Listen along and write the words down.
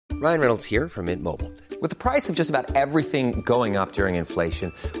Ryan Reynolds here from Mint Mobile. With the price of just about everything going up during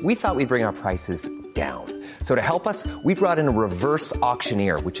inflation, we thought we'd bring our prices down. So to help us, we brought in a reverse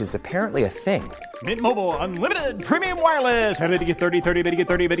auctioneer, which is apparently a thing. Mint Mobile Unlimited Premium Wireless. How to get 30, 30, bit to get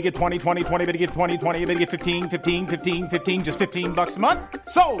 30, bit to get 20, 20, 20, bit to get 20, 20, bit to get 15, 15, 15, 15, just $15 a month?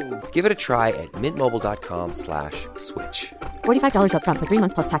 Sold! Give it a try at mintmobile.com/switch. $45 up front for 3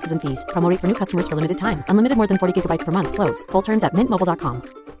 months plus taxes and fees. Promo rate for new customers for limited time. Unlimited more than 40 gigabytes per month. Slows full terms at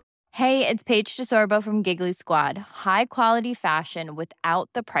mintmobile.com. Hey, it's Paige DeSorbo from Giggly Squad. High quality fashion without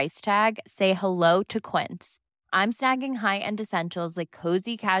the price tag. Say hello to Quince. I'm snagging high-end essentials like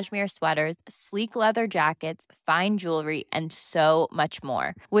cozy cashmere sweaters, sleek leather jackets, fine jewelry, and so much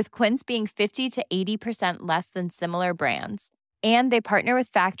more. With Quince being 50 to 80% less than similar brands. And they partner with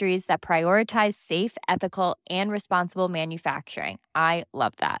factories that prioritize safe, ethical, and responsible manufacturing. I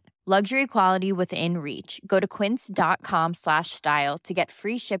love that. Luxury quality within reach. Go to quince.com/style to get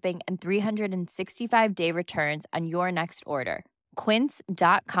free shipping and 365-day returns on your next order.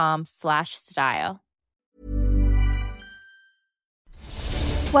 Quince.com/style.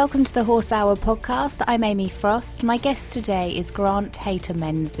 Welcome to the Horse Hour podcast. I'm Amy Frost. My guest today is Grant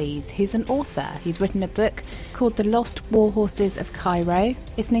Hayter-Menzies, who's an author. He's written a book called The Lost War Horses of Cairo.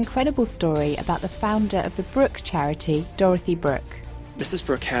 It's an incredible story about the founder of the Brooke charity, Dorothy Brooke. Mrs.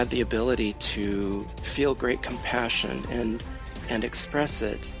 Brooke had the ability to feel great compassion and express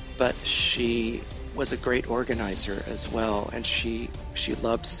it, but she was a great organizer as well, and she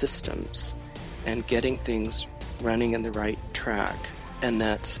loved systems and getting things running in the right track. And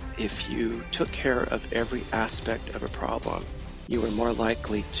that if you took care of every aspect of a problem, you were more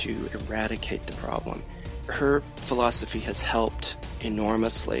likely to eradicate the problem. Her philosophy has helped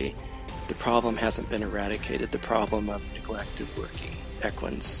enormously. The problem hasn't been eradicated, the problem of neglect of working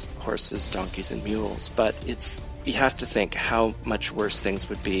equines, horses, donkeys, and mules. But you have to think how much worse things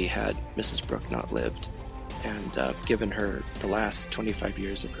would be had Mrs. Brooke not lived and given her the last 25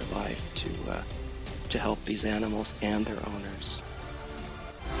 years of her life to help these animals and their owners.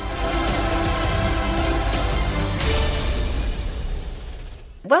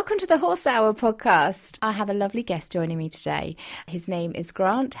 Welcome to the Horse Hour podcast. I have a lovely guest joining me today. His name is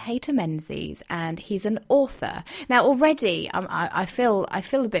Grant Hayter-Menzies, and he's an author. Now, already, I feel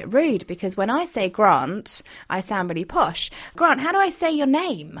a bit rude because when I say Grant, I sound really posh. Grant, how do I say your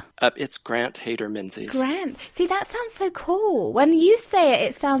name? It's Grant Hayter-Menzies. Grant. See, that sounds so cool. When you say it,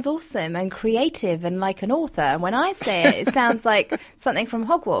 it sounds awesome and creative and like an author. And when I say it, it sounds like something from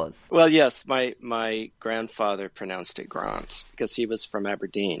Hogwarts. Well, yes, my grandfather pronounced it Grant because he was from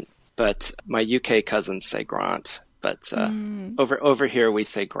Aberdeen. But my UK cousins say Grant. But over here we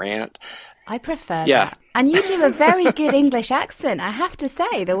say Grant. I prefer that. And you do a very good English accent, I have to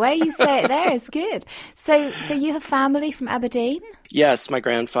say. The way you say it there is good. So you have family from Aberdeen? Yes, my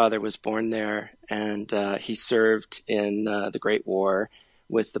grandfather was born there, and he served in the Great War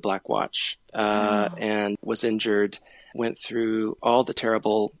with the Black Watch and was injured, went through all the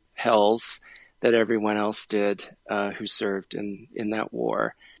terrible hells that everyone else did who served in that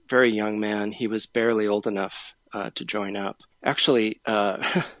war. Very young man. He was barely old enough to join up. Actually,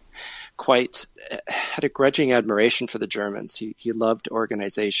 had a grudging admiration for the Germans. He loved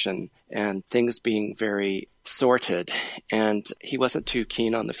organization and things being very sorted, and he wasn't too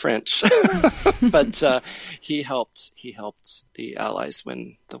keen on the French, but he helped the Allies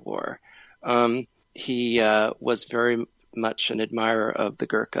win the war. He was very much an admirer of the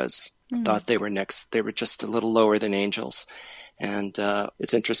Gurkhas. Thought they were just a little lower than angels. And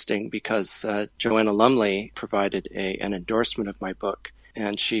it's interesting because Joanna Lumley provided an endorsement of my book,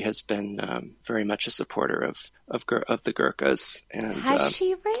 and she has been very much a supporter of the Gurkhas. And, has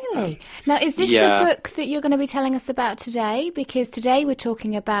she really? Now, is this the book that you're going to be telling us about today? Because today we're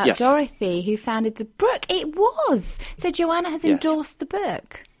talking about Dorothy, who founded the Brooke. It was! So Joanna has endorsed the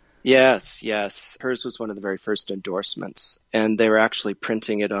book. Yes. Hers was one of the very first endorsements, and they were actually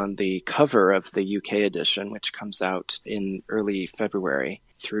printing it on the cover of the UK edition, which comes out in early February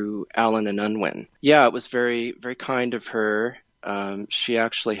through Allen and Unwin. Yeah, it was very, very kind of her. She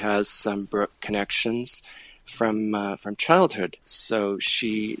actually has some Brooke connections from childhood, so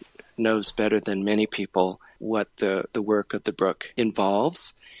she knows better than many people what the work of the Brooke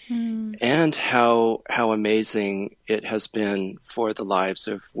involves. And how amazing it has been for the lives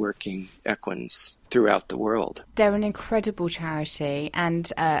of working equines throughout the world. They're an incredible charity,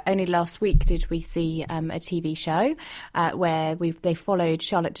 and only last week did we see a TV show where they followed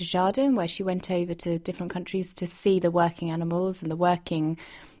Charlotte Desjardins, where she went over to different countries to see the working animals and the working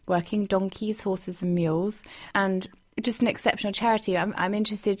donkeys, horses and mules. And just an exceptional charity. I'm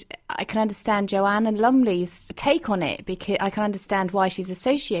interested. I can understand Joanna Lumley's take on it, because I can understand why she's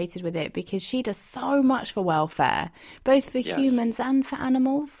associated with it, because she does so much for welfare, both for humans and for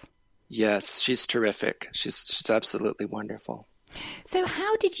animals. Yes, she's terrific. She's absolutely wonderful. So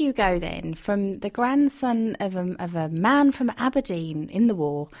how did you go then from the grandson of a man from Aberdeen in the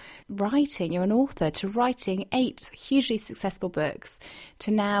war, you're an author, to writing 8 hugely successful books,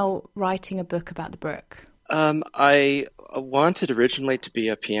 to now writing a book about the brook? I wanted originally to be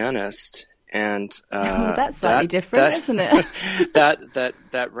a pianist, and that's slightly different, isn't it?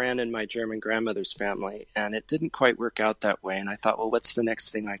 that ran in my German grandmother's family, and it didn't quite work out that way. And I thought, well, what's the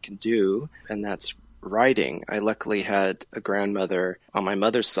next thing I can do? And that's writing. I luckily had a grandmother on my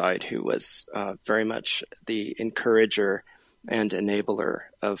mother's side who was very much the encourager and enabler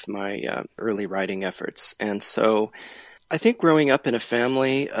of my early writing efforts. And so I think growing up in a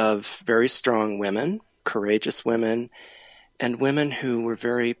family of very strong women, courageous women, and women who were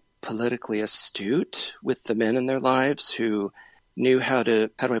very politically astute with the men in their lives, who knew how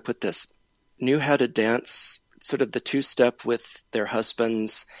to dance sort of the two-step with their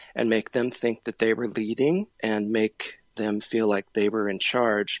husbands and make them think that they were leading and make them feel like they were in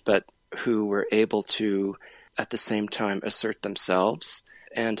charge, but who were able to, at the same time, assert themselves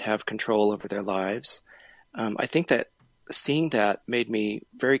and have control over their lives. I think that seeing that made me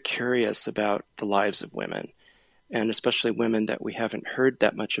very curious about the lives of women, and especially women that we haven't heard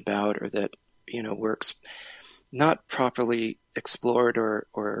that much about, or that, were not properly explored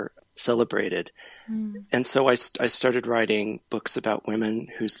or celebrated. And so I started writing books about women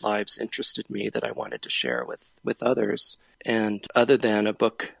whose lives interested me, that I wanted to share with others. And other than a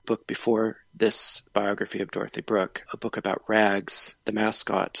book before this biography of Dorothy Brooke, a book about Rags, the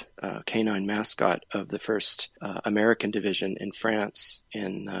mascot, canine mascot of the 1st American Division in France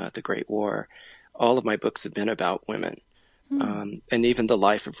in the Great War, all of my books have been about women. And even the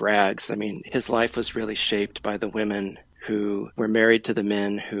life of Rags, I mean, his life was really shaped by the women who were married to the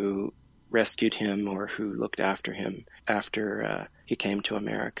men who rescued him or who looked after him after he came to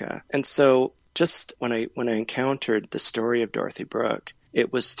America. And so just when I encountered the story of Dorothy Brooke,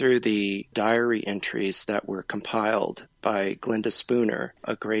 it was through the diary entries that were compiled by Glinda Spooner,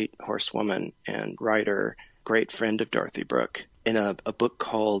 a great horsewoman and writer, great friend of Dorothy Brooke, in a book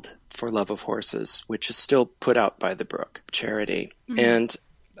called For Love of Horses, which is still put out by the Brooke charity. And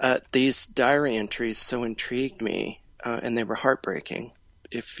these diary entries so intrigued me, and they were heartbreaking.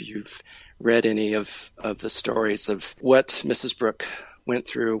 If you've read any of the stories of what Mrs. Brooke went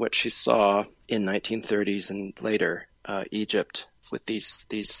through, what she saw in 1930s and later Egypt, with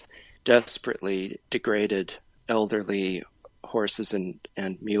these desperately degraded elderly horses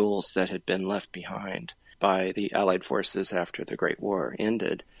and mules that had been left behind by the Allied forces after the Great War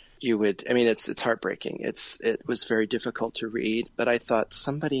ended, it's heartbreaking. It was very difficult to read, but I thought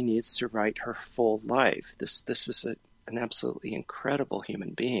somebody needs to write her full life. This was an absolutely incredible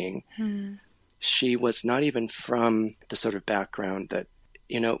human being. She was not even from the sort of background that,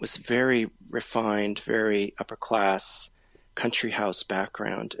 it was very refined, very upper class, country house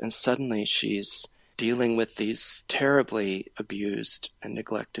background. And suddenly she's dealing with these terribly abused and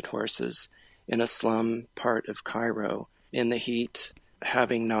neglected horses in a slum part of Cairo, in the heat,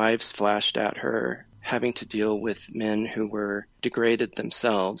 having knives flashed at her, having to deal with men who were degraded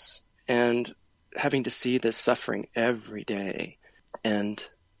themselves, and having to see this suffering every day and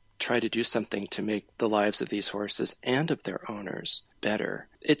try to do something to make the lives of these horses and of their owners better.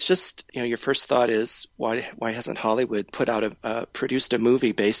 It's just, your first thought is, why hasn't Hollywood produced a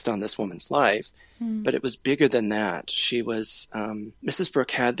movie based on this woman's life? But it was bigger than that. She was, Mrs. Brooke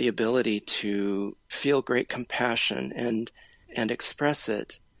had the ability to feel great compassion and express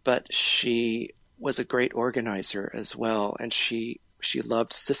it, but she was a great organizer as well, and she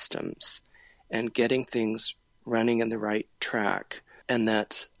loved systems and getting things running in the right track, and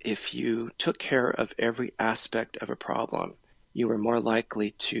that if you took care of every aspect of a problem, you were more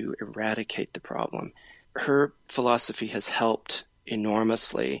likely to eradicate the problem. Her philosophy has helped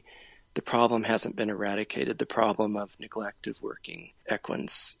enormously. The problem hasn't been eradicated, the problem of neglect of working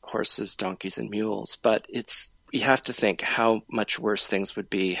equines, horses, donkeys, and mules, but you have to think how much worse things would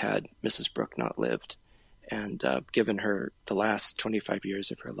be had Mrs. Brooke not lived, and given her the last 25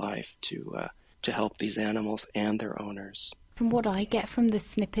 years of her life to help these animals and their owners. From what I get from the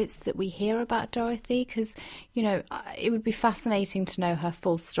snippets that we hear about Dorothy, because, it would be fascinating to know her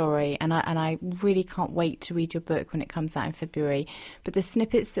full story, and I really can't wait to read your book when it comes out in February. But the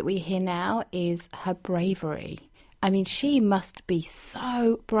snippets that we hear now is her bravery. I mean, she must be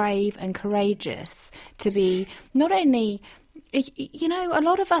so brave and courageous to be not only You know, a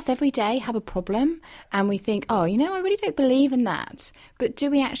lot of us every day have a problem and we think, oh, you know, I really don't believe in that. But do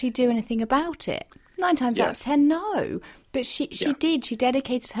we actually do anything about it? 9 times out of 10, no. But she did. She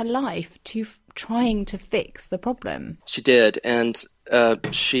dedicated her life to trying to fix the problem. She did. And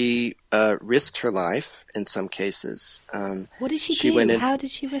she risked her life in some cases. What did she do? How did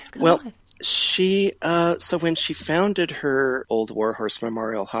she risk her life? So when she founded her Old Warhorse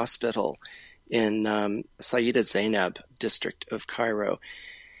Memorial Hospital in Sayyida Zainab district of Cairo,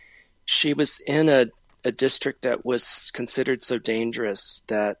 she was in a district that was considered so dangerous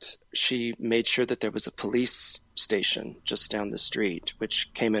that she made sure that there was a police station just down the street,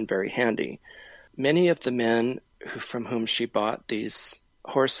 which came in very handy. Many of the men from whom she bought these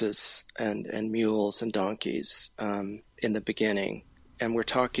horses and mules and donkeys in the beginning, and we're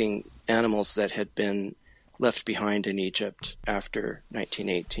talking animals that had been left behind in Egypt after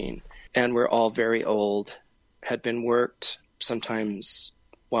 1918, and were all very old, had been worked, sometimes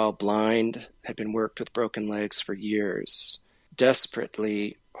while blind, had been worked with broken legs for years.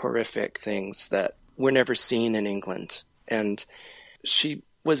 Desperately horrific things that were never seen in England. And she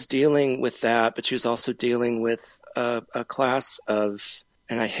was dealing with that, but she was also dealing with a class of,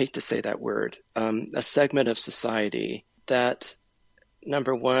 and I hate to say that word, a segment of society that,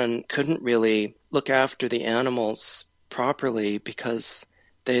 number one, couldn't really look after the animals properly because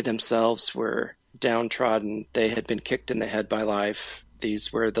they themselves were downtrodden. They had been kicked in the head by life.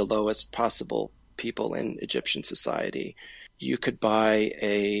 These were the lowest possible people in Egyptian society. You could buy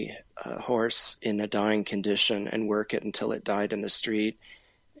a horse in a dying condition and work it until it died in the street,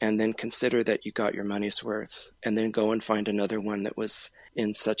 and then consider that you got your money's worth, and then go and find another one that was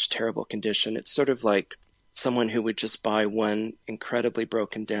in such terrible condition. It's sort of like someone who would just buy one incredibly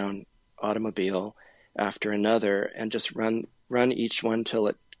broken down automobile after another and just run each one till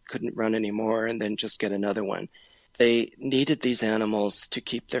it couldn't run anymore, and then just get another one. They needed these animals to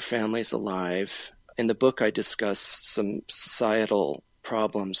keep their families alive. In the book, I discuss some societal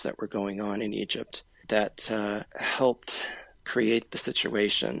problems that were going on in Egypt that helped create the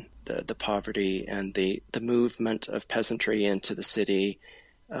situation, the poverty and the movement of peasantry into the city,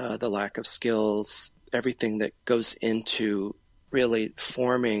 the lack of skills, everything that goes into really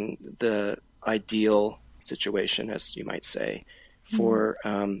forming the ideal situation, as you might say, for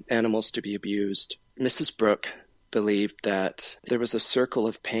animals to be abused. Mrs. Brooke believed that there was a circle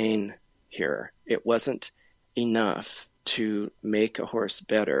of pain here. It wasn't enough to make a horse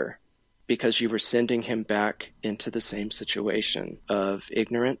better because you were sending him back into the same situation of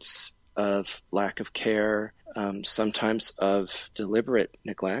ignorance, of lack of care, sometimes of deliberate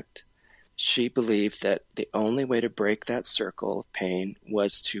neglect. She believed that the only way to break that circle of pain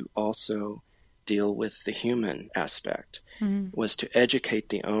was to also deal with the human aspect, was to educate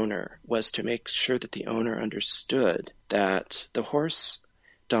the owner, was to make sure that the owner understood that the horse,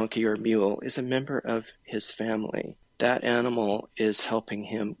 donkey, or mule is a member of his family. That animal is helping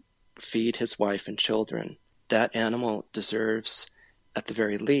him feed his wife and children. That animal deserves, at the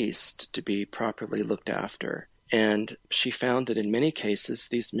very least, to be properly looked after. And she found that in many cases,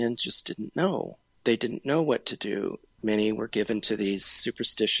 these men just didn't know. They didn't know what to do. Many were given to these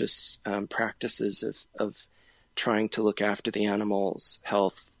superstitious practices of trying to look after the animal's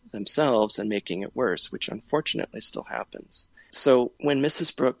health themselves and making it worse, which unfortunately still happens. So when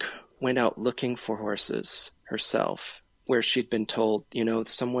Mrs. Brooke went out looking for horses herself, where she'd been told,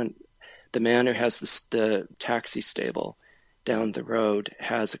 the man who has the taxi stable down the road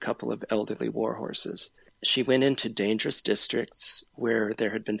has a couple of elderly war horses. She went into dangerous districts where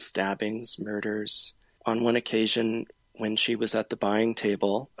there had been stabbings, murders. On one occasion, when she was at the buying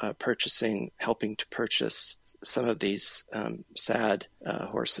table, helping to purchase some of these sad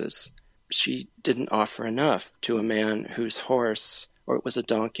horses, she didn't offer enough to a man whose horse, or it was a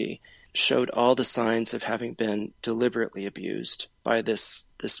donkey, showed all the signs of having been deliberately abused by this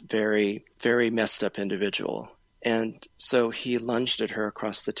very, very messed up individual. And so he lunged at her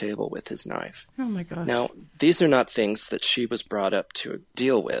across the table with his knife. Oh my gosh. Now, these are not things that she was brought up to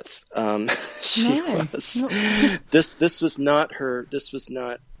deal with. This was not her,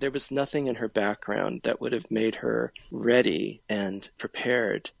 there was nothing in her background that would have made her ready and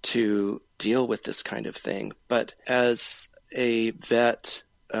prepared to deal with this kind of thing. But as a vet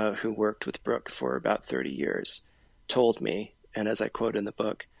who worked with Brooke for about 30 years told me, and as I quote in the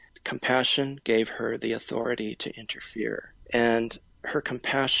book, compassion gave her the authority to interfere. And her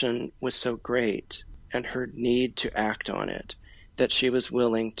compassion was so great, and her need to act on it, that she was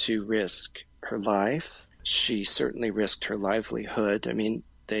willing to risk her life. She certainly risked her livelihood. I mean,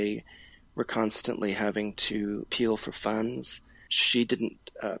 they were constantly having to appeal for funds. She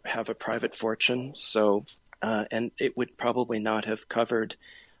didn't have a private fortune, so and it would probably not have covered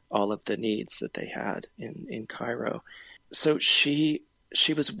all of the needs that they had in Cairo. So she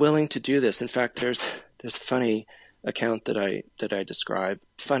was willing to do this. In fact, there's a funny account that I describe,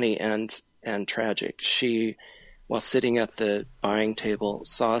 funny and tragic. She, while sitting at the buying table,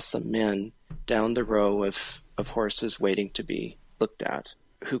 saw some men down the row of horses waiting to be looked at,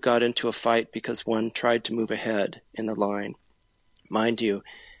 who got into a fight because one tried to move ahead in the line. Mind you,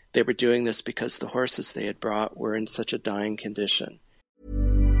 they were doing this because the horses they had brought were in such a dying condition.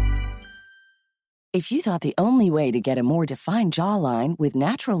 If you thought the only way to get a more defined jawline with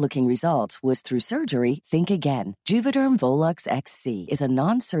natural-looking results was through surgery, think again. Juvederm Volux XC is a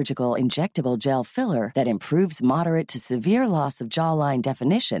non-surgical injectable gel filler that improves moderate to severe loss of jawline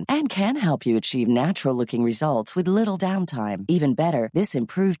definition and can help you achieve natural-looking results with little downtime. Even better, this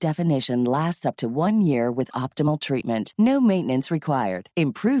improved definition lasts up to 1 year with optimal treatment. No maintenance required.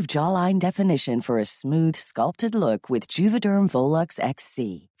 Improve jawline definition for a smooth, sculpted look with Juvederm Volux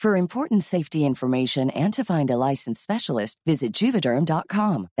XC. For important safety information and to find a licensed specialist, visit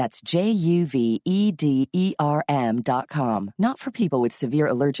Juvederm.com. That's Juvederm.com. Not for people with severe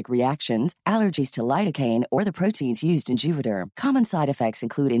allergic reactions, allergies to lidocaine, or the proteins used in Juvederm. Common side effects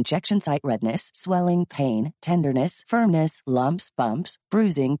include injection site redness, swelling, pain, tenderness, firmness, lumps, bumps,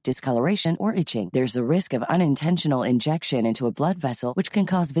 bruising, discoloration, or itching. There's a risk of unintentional injection into a blood vessel, which can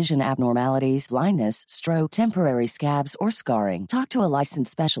cause vision abnormalities, blindness, stroke, temporary scabs, or scarring. Talk to a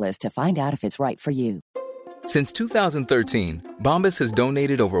licensed specialist to find out if it's right for you. Since 2013, Bombas has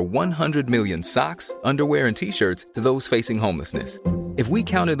donated over 100 million socks, underwear, and T-shirts to those facing homelessness. If we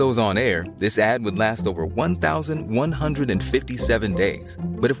counted those on air, this ad would last over 1,157 days.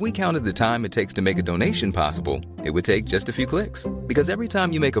 But if we counted the time it takes to make a donation possible, it would take just a few clicks. Because every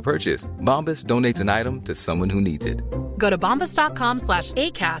time you make a purchase, Bombas donates an item to someone who needs it. Go to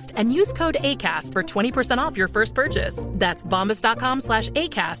bombas.com/ACAST and use code ACAST for 20% off your first purchase. That's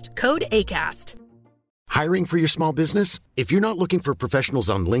bombas.com/ACAST, code ACAST. Hiring for your small business? If you're not looking for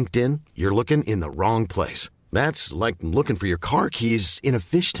professionals on LinkedIn, you're looking in the wrong place. That's like looking for your car keys in a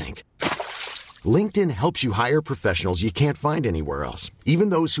fish tank. LinkedIn helps you hire professionals you can't find anywhere else,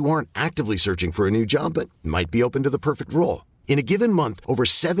 even those who aren't actively searching for a new job but might be open to the perfect role. In a given month, over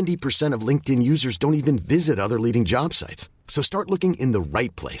 70% of LinkedIn users don't even visit other leading job sites. So start looking in the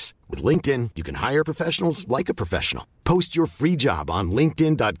right place. With LinkedIn, you can hire professionals like a professional. Post your free job on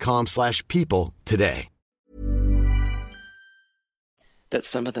linkedin.com/people today. That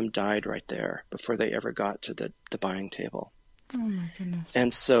some of them died right there before they ever got to the buying table. Oh my goodness.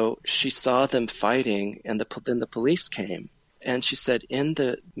 And so she saw them fighting, and then the police came. And she said in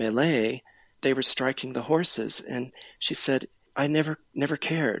the melee, they were striking the horses. And she said, I never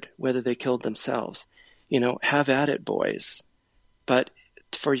cared whether they killed themselves. Have at it, boys. But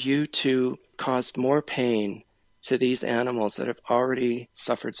for you to cause more pain to these animals that have already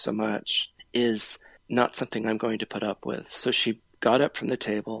suffered so much is not something I'm going to put up with. So she got up from the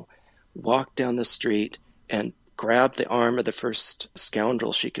table, walked down the street, and grabbed the arm of the first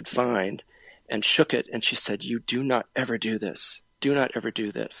scoundrel she could find and shook it. And she said, you do not ever do this. Do not ever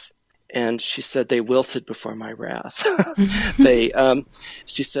do this. And she said, they wilted before my wrath.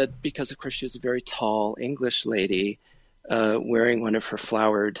 She said, because of course she was a very tall English lady, wearing one of her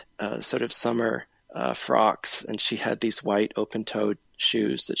flowered sort of summer frocks. And she had these white open-toed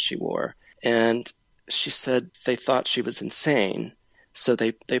shoes that she wore. And she said they thought she was insane, so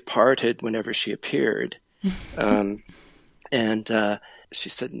they parted whenever she appeared. She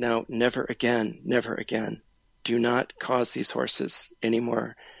said, no, never again. Do not cause these horses any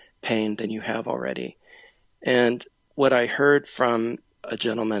more pain than you have already. And what I heard from a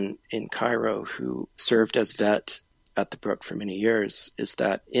gentleman in Cairo who served as vet at the Brook for many years is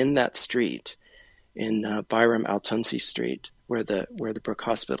that in that street, in Bayram al-Tunsi Street, where the Brook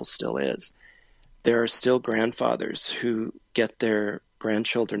Hospital still is, there are still grandfathers who get their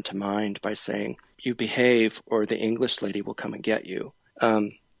grandchildren to mind by saying, you behave or the English lady will come and get you.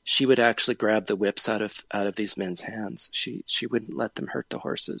 She would actually grab the whips out of these men's hands. She wouldn't let them hurt the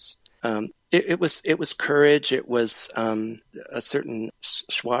horses. It was courage. It was a certain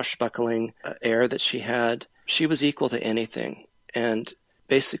swashbuckling air that she had. She was equal to anything. And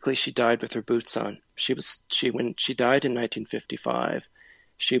basically she died with her boots on. When she died in 1955,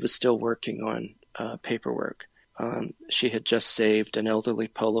 she was still working on paperwork. She had just saved an elderly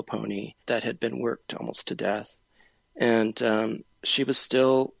polo pony that had been worked almost to death. And she was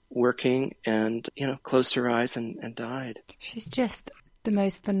still working and, closed her eyes and died. She's just the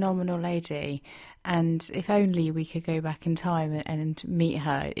most phenomenal lady. And if only we could go back in time and meet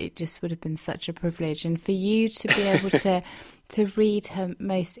her, it just would have been such a privilege. And for you to be able to to read her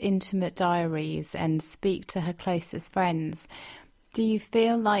most intimate diaries and speak to her closest friends. Do you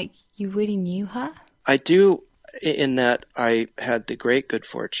feel like you really knew her? I do, in that I had the great good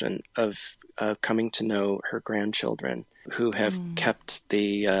fortune of coming to know her grandchildren, who have kept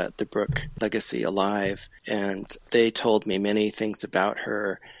the Brooke legacy alive, and they told me many things about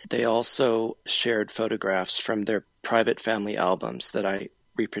her. They also shared photographs from their private family albums that I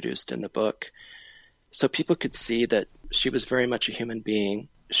reproduced in the book, so people could see that she was very much a human being.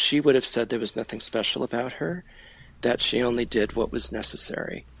 She would have said there was nothing special about her, that she only did what was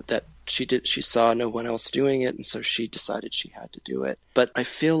necessary, that she saw no one else doing it, and so she decided she had to do it. But I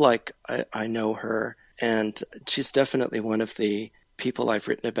feel like I know her, and she's definitely one of the people I've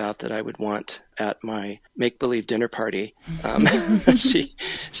written about that I would want at my make-believe dinner party.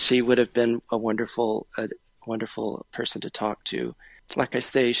 She would have been a wonderful person to talk to. Like I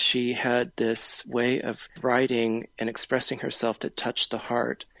say, she had this way of writing and expressing herself that touched the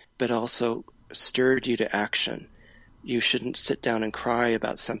heart, but also stirred you to action. You shouldn't sit down and cry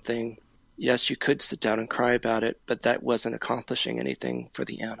about something. Yes, you could sit down and cry about it, but that wasn't accomplishing anything for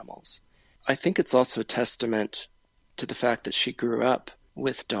the animals. I think it's also a testament to the fact that she grew up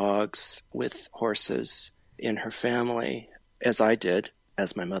with dogs, with horses in her family, as I did,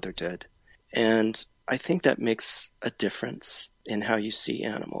 as my mother did. And I think that makes a difference in how you see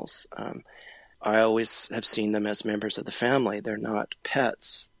animals. I always have seen them as members of the family. They're not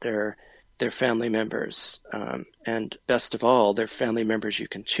pets. They're family members. And best of all, they're family members you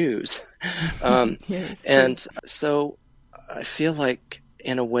can choose. Yes, and so I feel like,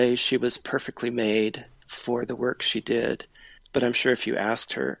 in a way, she was perfectly made for the work she did. But I'm sure if you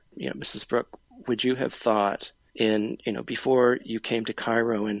asked her, Mrs. Brooke, would you have thought before you came to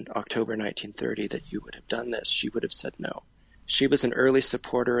Cairo in October 1930 that you would have done this? She would have said no. She was an early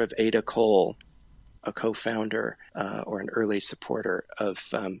supporter of Ada Cole, a co-founder or an early supporter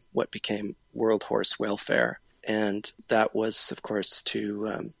of what became World Horse Welfare. And that was, of course,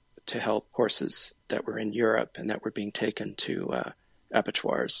 to help horses that were in Europe and that were being taken to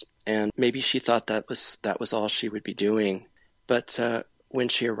abattoirs. And maybe she thought that was all she would be doing. But when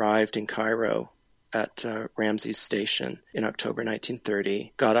she arrived in Cairo at Ramses Station in October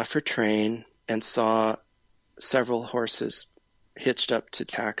 1930, got off her train and saw several horses hitched up to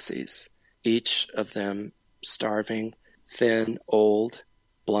taxis, each of them starving, thin, old,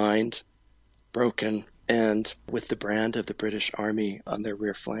 blind, broken, and with the brand of the British Army on their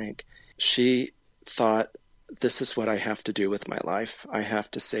rear flank. She thought, this is what I have to do with my life. I have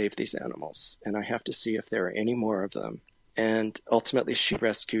to save these animals, and I have to see if there are any more of them. And ultimately she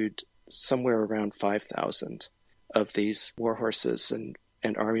rescued somewhere around 5,000 of these war horses and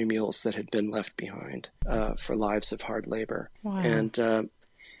army mules that had been left behind for lives of hard labor. Wow. And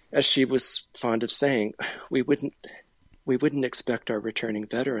as she was fond of saying, we wouldn't expect our returning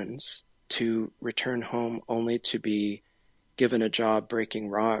veterans to return home only to be given a job breaking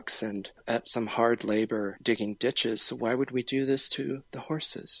rocks and at some hard labor digging ditches. So why would we do this to the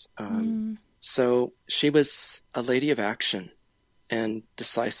horses? So she was a lady of action and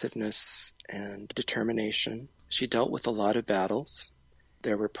decisiveness and determination. She dealt with a lot of battles.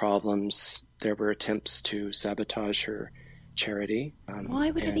 There were problems. There were attempts to sabotage her charity.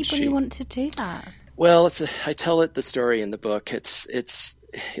 Why would anybody want to do that? Well, I tell the story in the book.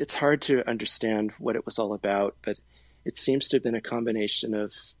 It's hard to understand what it was all about, but it seems to have been a combination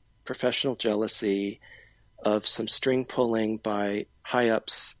of professional jealousy, of some string pulling by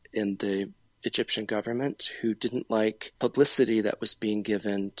high-ups in the Egyptian government who didn't like publicity that was being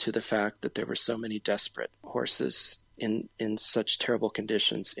given to the fact that there were so many desperate horses in such terrible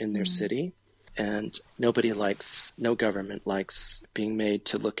conditions in their city. And no government likes being made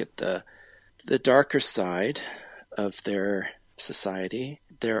to look at the darker side of their society.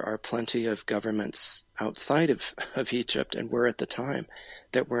 There are plenty of governments outside of Egypt, and were at the time,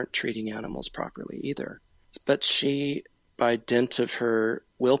 that weren't treating animals properly either. But she, by dint of her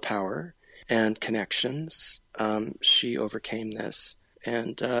willpower and connections, she overcame this.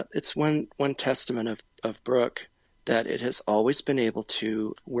 And it's one testament of Brooke, that it has always been able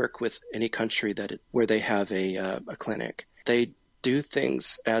to work with any country where they have a clinic. They do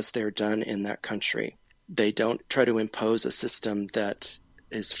things as they're done in that country. They don't try to impose a system that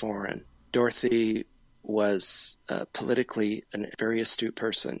is foreign. Dorothy was politically a very astute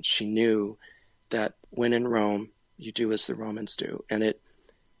person. She knew that when in Rome, you do as the Romans do. And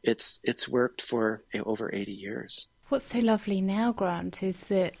it's worked for over 80 years. What's so lovely now, Grant, is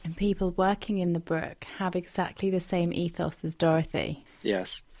that people working in the Brooke have exactly the same ethos as Dorothy.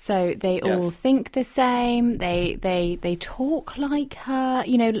 Yes. So they all think the same. They talk like her.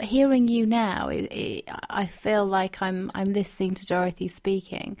 You know, hearing you now, I feel like I'm listening to Dorothy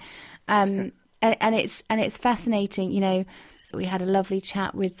speaking, and it's fascinating. You know, we had a lovely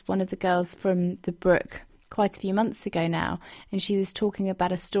chat with one of the girls from the Brook quite a few months ago now, and she was talking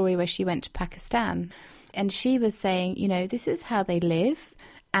about a story where she went to Pakistan, and she was saying, you know, this is how they live.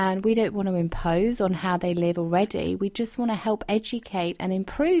 And we don't want to impose on how they live already. We just want to help educate and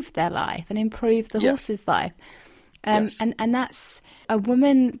improve their life and improve the horse's life. And that's a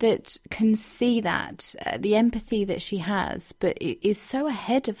woman that can see that, the empathy that she has, but is so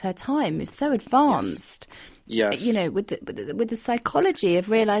ahead of her time, is so advanced. Yes. You know, with the psychology of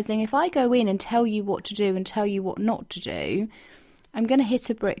realising if I go in and tell you what to do and tell you what not to do, I'm going to hit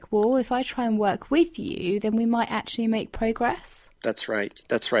a brick wall. If I try and work with you, then we might actually make progress. That's right.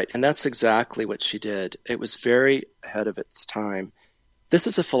 That's right. And that's exactly what she did. It was very ahead of its time. This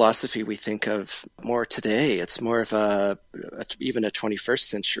is a philosophy we think of more today. It's more of even a 21st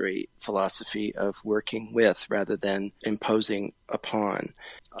century philosophy of working with rather than imposing upon.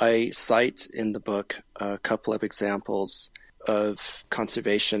 I cite in the book a couple of examples of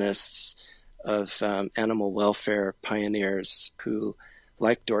conservationists, of animal welfare pioneers who,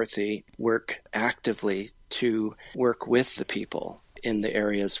 like Dorothy, work actively to work with the people in the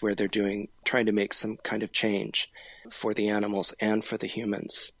areas where they're trying to make some kind of change for the animals and for the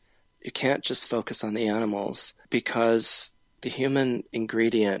humans. You can't just focus on the animals because the human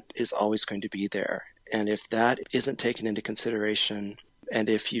ingredient is always going to be there. And if that isn't taken into consideration, and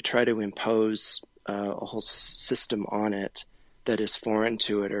if you try to impose a whole system on it that is foreign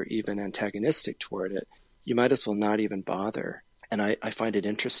to it or even antagonistic toward it, you might as well not even bother. And I find it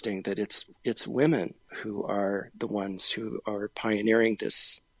interesting that it's women who are the ones who are pioneering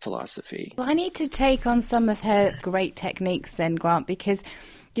this philosophy. Well, I need to take on some of her great techniques then, Grant, because,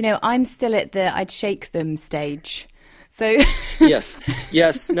 you know, I'm still at the I'd shake them stage. So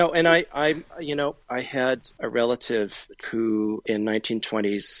yes, no, and I had a relative who in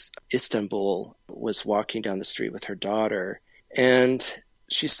 1920s Istanbul was walking down the street with her daughter, and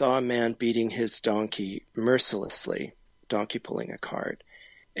she saw a man beating his donkey mercilessly, donkey pulling a cart.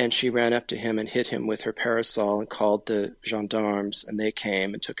 And she ran up to him and hit him with her parasol and called the gendarmes, and they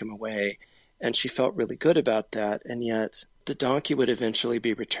came and took him away. And she felt really good about that, and yet the donkey would eventually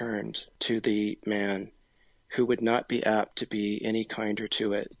be returned to the man, who would not be apt to be any kinder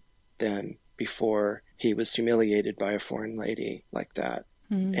to it than before he was humiliated by a foreign lady like that.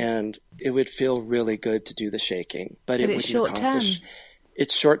 Mm. And it would feel really good to do the shaking, but it wouldn't accomplish.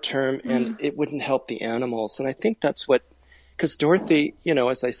 It's short term, and it wouldn't help the animals. And I think that's what, because Dorothy, you know,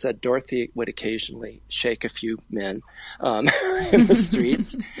 as I said, Dorothy would occasionally shake a few men in the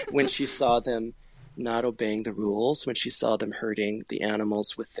streets when she saw them not obeying the rules, when she saw them hurting the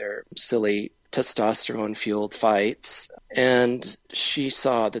animals with their silly testosterone-fueled fights, and she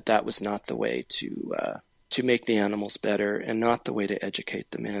saw that that was not the way to make the animals better and not the way to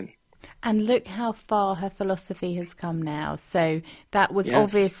educate the men. And look how far her philosophy has come now. So that was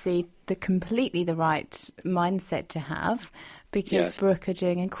obviously completely the right mindset to have, because Brook are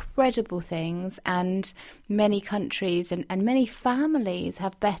doing incredible things, and many countries and many families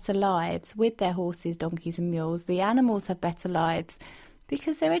have better lives with their horses, donkeys and mules. The animals have better lives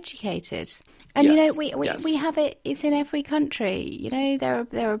because they're educated. And, you know, we have it, it's in every country. You know,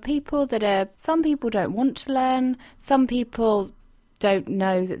 there are people some people don't want to learn, some people don't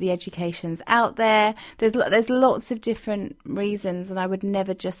know that the education's out there. There's lots of different reasons, and I would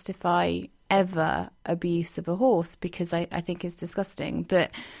never justify ever abuse of a horse because I think it's disgusting.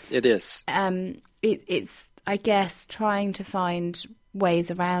 But it is. It's, I guess, trying to find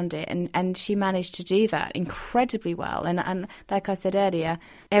ways around it, and she managed to do that incredibly well. And like I said earlier,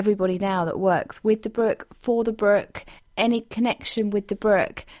 everybody now that works with the Brook, for the Brook, any connection with the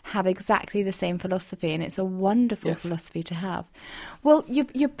Brook, have exactly the same philosophy, and it's a wonderful philosophy to have. Well,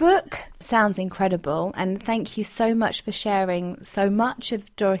 your book sounds incredible, and thank you so much for sharing so much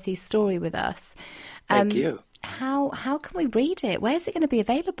of Dorothy's story with us. Thank you. How can we read it? Where's it going to be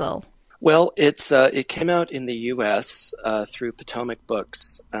available? Well, it came out in the U.S. Through Potomac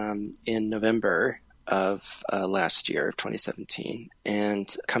Books in November of last year, of 2017,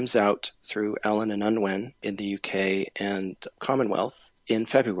 and comes out through Allen and Unwin in the UK and Commonwealth in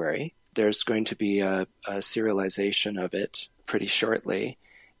February. There's going to be a serialization of it pretty shortly,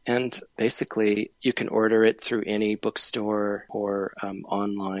 And basically, you can order it through any bookstore or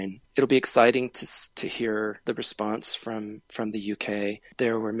online. It'll be exciting to hear the response from the UK.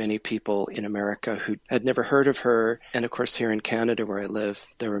 There were many people in America who had never heard of her. And of course, here in Canada, where I live,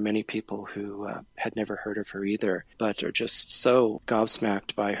 there were many people who had never heard of her either, but are just so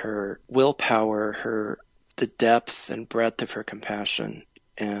gobsmacked by her willpower, the depth and breadth of her compassion,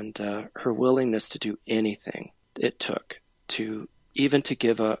 and her willingness to do anything it took to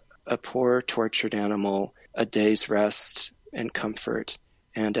give a poor, tortured animal a day's rest and comfort.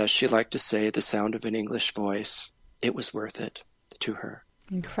 And as she liked to say, the sound of an English voice, it was worth it to her.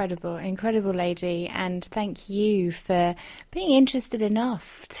 Incredible, incredible lady. And thank you for being interested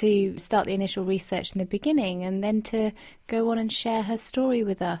enough to start the initial research in the beginning and then to go on and share her story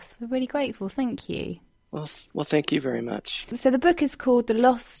with us. We're really grateful. Thank you. Well, thank you very much. So the book is called The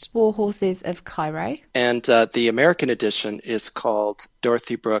Lost War Horses of Cairo. And the American edition is called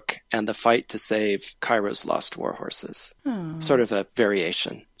Dorothy Brooke and the Fight to Save Cairo's Lost War Horses. Oh. Sort of a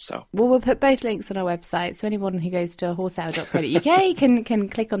variation. So, well, we'll put both links on our website, so anyone who goes to horsehour.co.uk can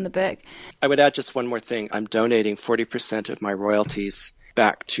click on the book. I would add just one more thing. I'm donating 40% of my royalties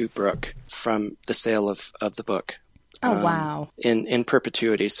back to Brooke from the sale of the book. Oh, wow. In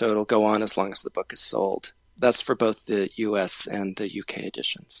perpetuity, so it'll go on as long as the book is sold. That's for both the US and the UK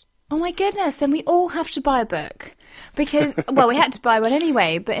editions. Oh, my goodness. Then we all have to buy a book. Because, well, we had to buy one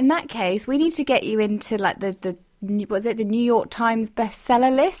anyway, but in that case, we need to get you into, like, the New York Times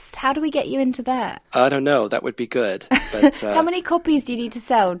bestseller list? How do we get you into that? I don't know. That would be good. But how many copies do you need to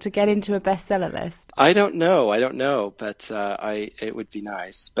sell to get into a bestseller list? I don't know. But it would be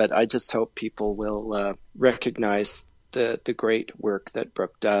nice. But I just hope people will recognize the great work that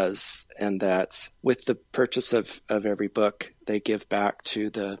Brooke does, and that with the purchase of every book, they give back to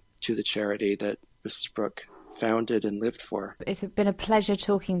the charity that Mrs. Brooke founded and lived for. It's been a pleasure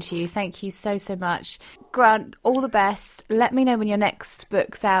talking to you. Thank you so much. Grant, all the best. Let me know when your next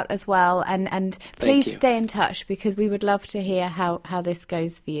book's out as well, and please stay in touch, because we would love to hear how this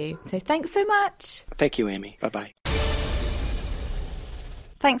goes for you. So thanks so much. Thank you, Amy. Bye-bye.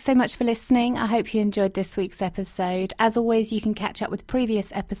 Thanks so much for listening. I hope you enjoyed this week's episode. As always, you can catch up with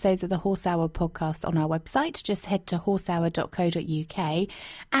previous episodes of the Horse Hour podcast on our website. Just head to horsehour.co.uk.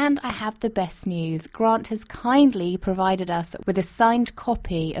 And I have the best news. Grant has kindly provided us with a signed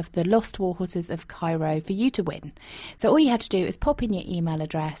copy of The Lost War Horses of Cairo for you to win. So all you have to do is pop in your email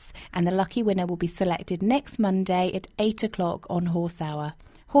address, and the lucky winner will be selected next Monday at 8 o'clock on Horse Hour.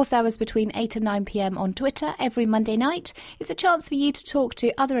 Horse Hours between 8 and 9 p.m. on Twitter every Monday night is a chance for you to talk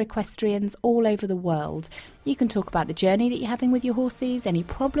to other equestrians all over the world. You can talk about the journey that you're having with your horses, any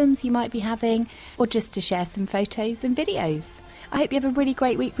problems you might be having, or just to share some photos and videos. I hope you have a really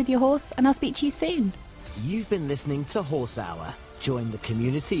great week with your horse, and I'll speak to you soon. You've been listening to Horse Hour. Join the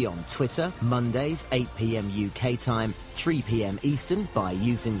community on Twitter, Mondays, 8 p.m. UK time, 3 p.m. Eastern by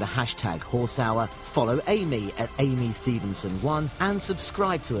using the hashtag HorseHour. Follow Amy at AmyStevenson1 and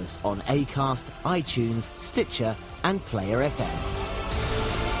subscribe to us on Acast, iTunes, Stitcher and Player FM.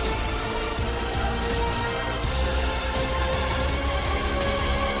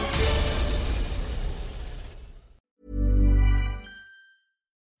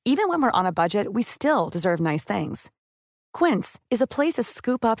 Even when we're on a budget, we still deserve nice things. Quince is a place to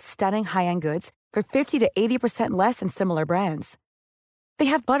scoop up stunning high-end goods for 50 to 80% less than similar brands. They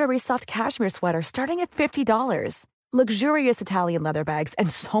have buttery soft cashmere sweaters starting at $50, luxurious Italian leather bags, and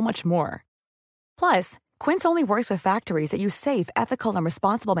so much more. Plus, Quince only works with factories that use safe, ethical, and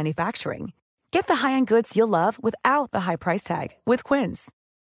responsible manufacturing. Get the high-end goods you'll love without the high price tag with Quince.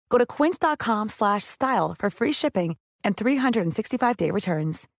 Go to quince.com/style for free shipping and 365-day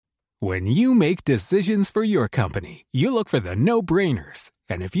returns. When you make decisions for your company, you look for the no-brainers.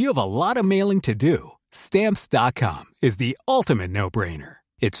 And if you have a lot of mailing to do, Stamps.com is the ultimate no-brainer.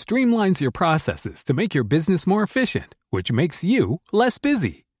 It streamlines your processes to make your business more efficient, which makes you less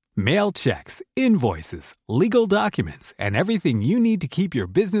busy. Mail checks, invoices, legal documents, and everything you need to keep your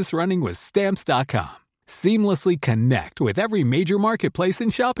business running with Stamps.com. Seamlessly connect with every major marketplace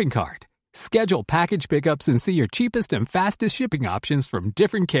and shopping cart. Schedule package pickups and see your cheapest and fastest shipping options from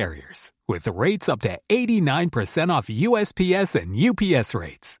different carriers, with rates up to 89% off USPS and UPS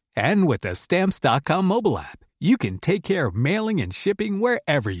rates. And with the Stamps.com mobile app, you can take care of mailing and shipping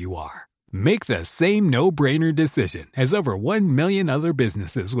wherever you are. Make the same no-brainer decision as over 1 million other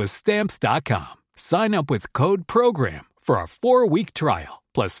businesses with Stamps.com. Sign up with code PROGRAM for a 4-week trial,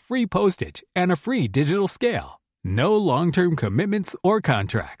 plus free postage and a free digital scale. No long-term commitments or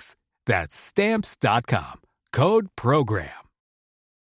contracts. That's Stamps.com. Code PROGRAM.